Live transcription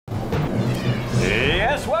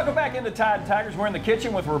Welcome back into Tide Tigers. We're in the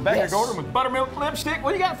kitchen with Rebecca Gordon with Buttermilk Lipstick.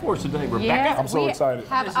 What do you got for us today, Rebecca? Yes, I'm so excited.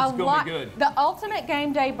 Have this is going to be good. The ultimate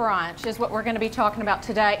game day brunch is what we're going to be talking about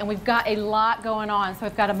today, and we've got a lot going on. So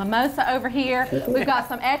we've got a mimosa over here. We've got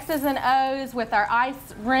some X's and O's with our ice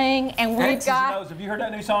ring, and we've X's got... and O's. Have you heard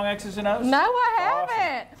that new song, X's and O's? No, I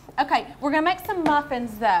haven't. Awesome. Okay, we're gonna make some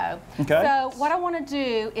muffins though. Okay. So what I want to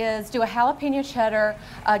do is do a jalapeno cheddar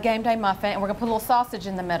game day muffin, and we're gonna put a little sausage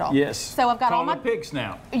in the middle. Yes. So I've got all my pig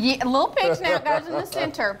snout. Yeah, a little pig snout goes in the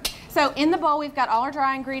center. So in the bowl we've got all our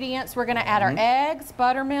dry ingredients. We're gonna add our eggs,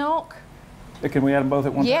 buttermilk. Can we add them both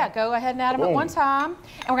at one time? Yeah, go ahead and add them at one time.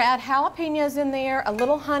 And we're gonna add jalapenos in there, a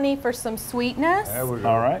little honey for some sweetness. There we go.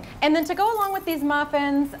 All right. And then to go along with these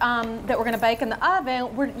muffins that we're gonna bake in the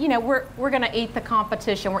oven, we're gonna eat the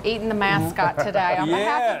competition. We're eating the mascot today on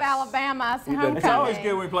behalf of Alabama's homecoming. It's always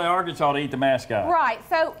good when we play Arkansas to eat the mascot. Right.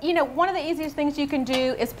 So one of the easiest things you can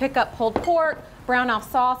do is pick up pulled pork, brown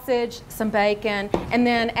off sausage, some bacon, and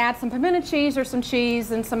then add some pimento cheese or some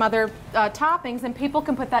cheese and some other toppings, and people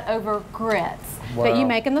can put that over grits that you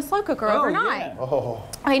make in the slow cooker overnight. Yeah.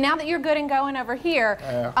 Okay, now that you're good and going over here,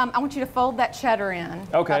 I want you to fold that cheddar in,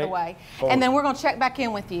 by the way, and then we're going to check back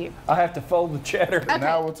in with you. I have to fold the cheddar. Okay.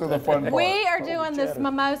 Now we're to the fun part. We are doing this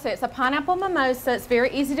mimosa. It's a pineapple mimosa. It's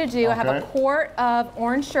very easy to do. I have a quart of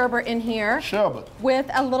orange sherbet in here with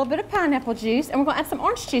a little bit of pineapple juice, and we're going to add some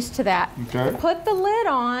orange juice to that. Okay. Put the lid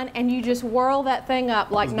on, and you just whirl that thing up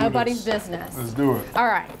like nobody's business. Let's do it. All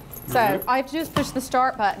right. So all I have to do is push the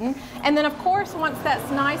start button. And then, of course, once that's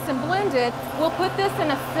nice and blended, we'll put this in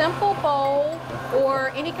a simple bowl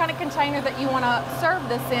or any kind of container that you want to serve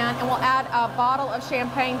this in, and we'll add a bottle of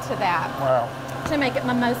champagne to that. Wow. To make it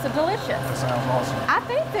mimosa delicious. That sounds awesome. I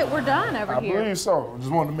think that we're done over here. I believe so.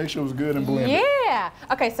 Just wanted to make sure it was good and blended. Yeah.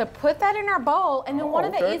 Okay, so put that in our bowl, and then one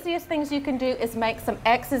of the easiest things you can do is make some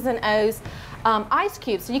X's and O's ice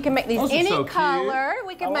cubes. So you can make these any color.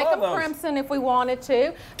 We can make them crimson if we wanted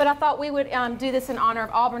to, but I thought we would do this in honor of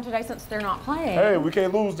Auburn today since they're not playing. Hey, we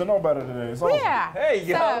can't lose to nobody today. It's awesome. Yeah. Hey,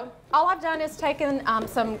 you go. All I've done is taken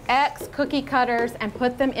some X cookie cutters and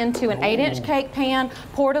put them into an 8-inch cake pan,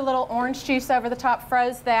 poured a little orange juice over the top,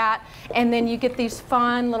 froze that, and then you get these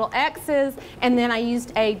fun little X's, and then I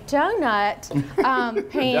used a donut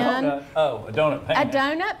pan. A donut pan. A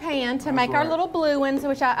donut pan to make our little blue ones,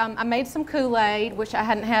 which I made some Kool-Aid, which I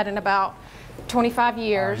hadn't had in about 25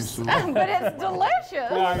 years, but it's delicious.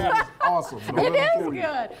 Yeah, awesome. It is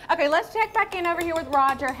good. Okay, let's check back in over here with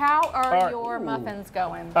Roger. How are your muffins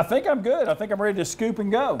going? I think I'm good. I think I'm ready to scoop and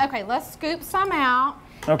go. Okay, let's scoop some out.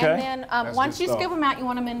 Okay. And then once you scoop them out, you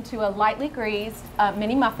want them into a lightly greased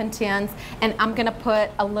mini muffin tins. And I'm going to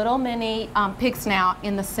put a little mini pig snout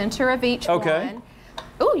in the center of each one.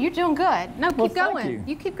 Ooh, you're doing good. No, keep going.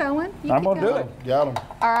 You keep going. I'm going to do it. Got them.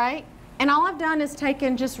 All right. And all I've done is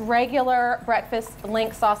taken just regular breakfast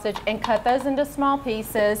link sausage and cut those into small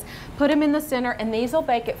pieces, put them in the center, and these will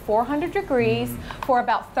bake at 400 degrees for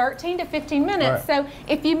about 13 to 15 minutes. So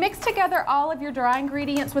if you mix together all of your dry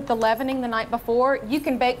ingredients with the leavening the night before, you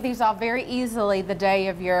can bake these all very easily the day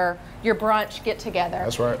of your brunch get together.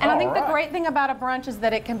 That's right. And I think the great thing about a brunch is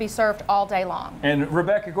that it can be served all day long. And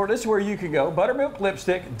Rebecca Gordon, this is where you can go,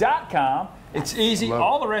 buttermilklipstick.com. It's easy.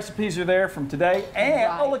 All the recipes are there from today.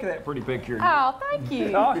 And, oh, look at that pretty picture. Oh, thank you.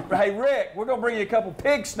 Hey, Rick, we're going to bring you a couple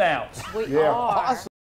pig snouts. We are. Awesome.